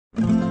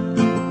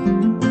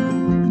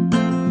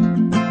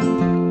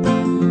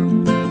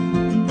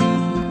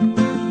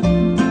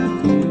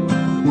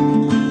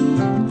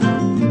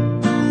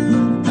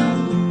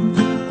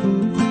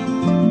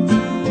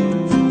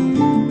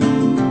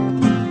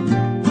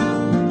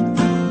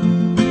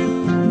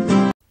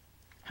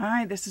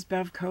Hi, this is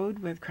Bev Code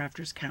with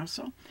Crafters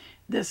Castle.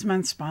 This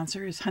month's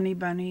sponsor is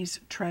Honeybunnies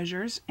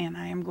Treasures, and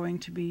I am going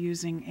to be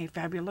using a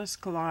fabulous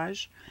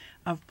collage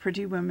of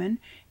pretty women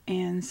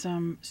and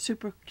some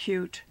super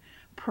cute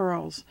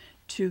pearls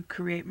to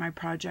create my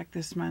project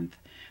this month.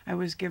 I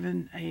was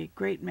given a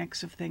great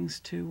mix of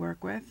things to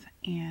work with,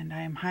 and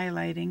I am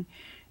highlighting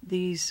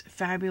these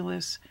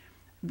fabulous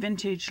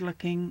vintage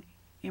looking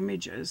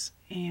images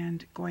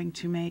and going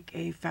to make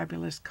a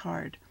fabulous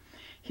card.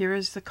 Here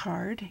is the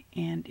card,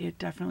 and it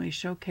definitely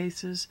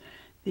showcases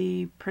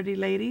the pretty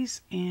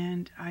ladies,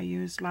 and I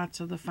used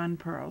lots of the fun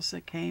pearls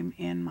that came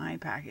in my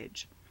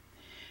package.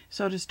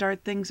 So to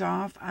start things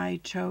off, I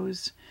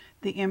chose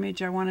the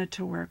image I wanted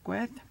to work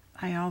with.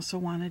 I also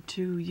wanted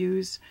to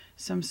use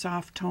some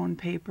soft tone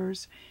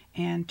papers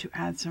and to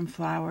add some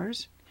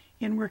flowers.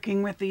 In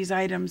working with these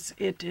items,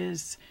 it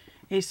is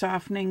a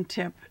softening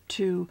tip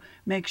to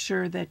make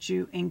sure that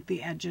you ink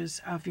the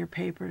edges of your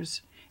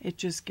papers. It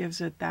just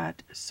gives it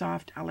that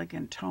soft,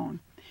 elegant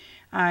tone.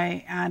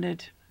 I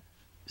added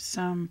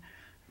some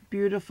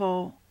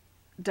beautiful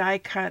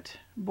die-cut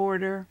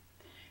border.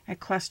 I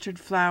clustered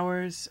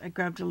flowers. I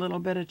grabbed a little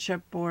bit of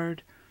chipboard,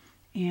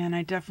 and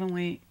I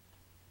definitely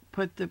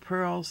put the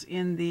pearls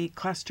in the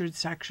clustered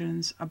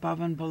sections above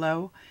and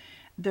below.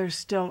 There's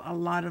still a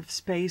lot of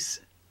space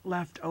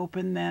left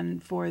open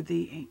then for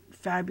the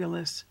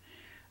fabulous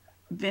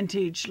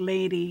vintage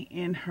lady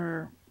in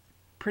her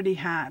pretty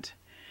hat.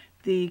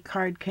 The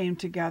card came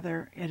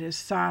together. It is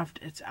soft,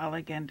 it's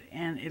elegant,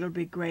 and it'll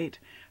be great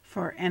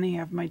for any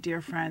of my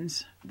dear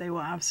friends. They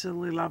will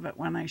absolutely love it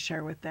when I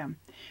share with them.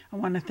 I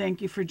want to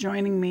thank you for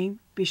joining me.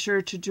 Be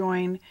sure to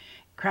join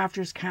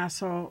Crafters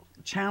Castle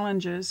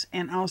challenges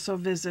and also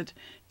visit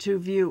to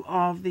view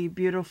all the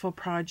beautiful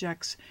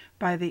projects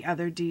by the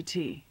other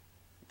DT.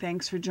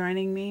 Thanks for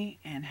joining me,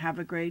 and have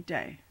a great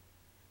day.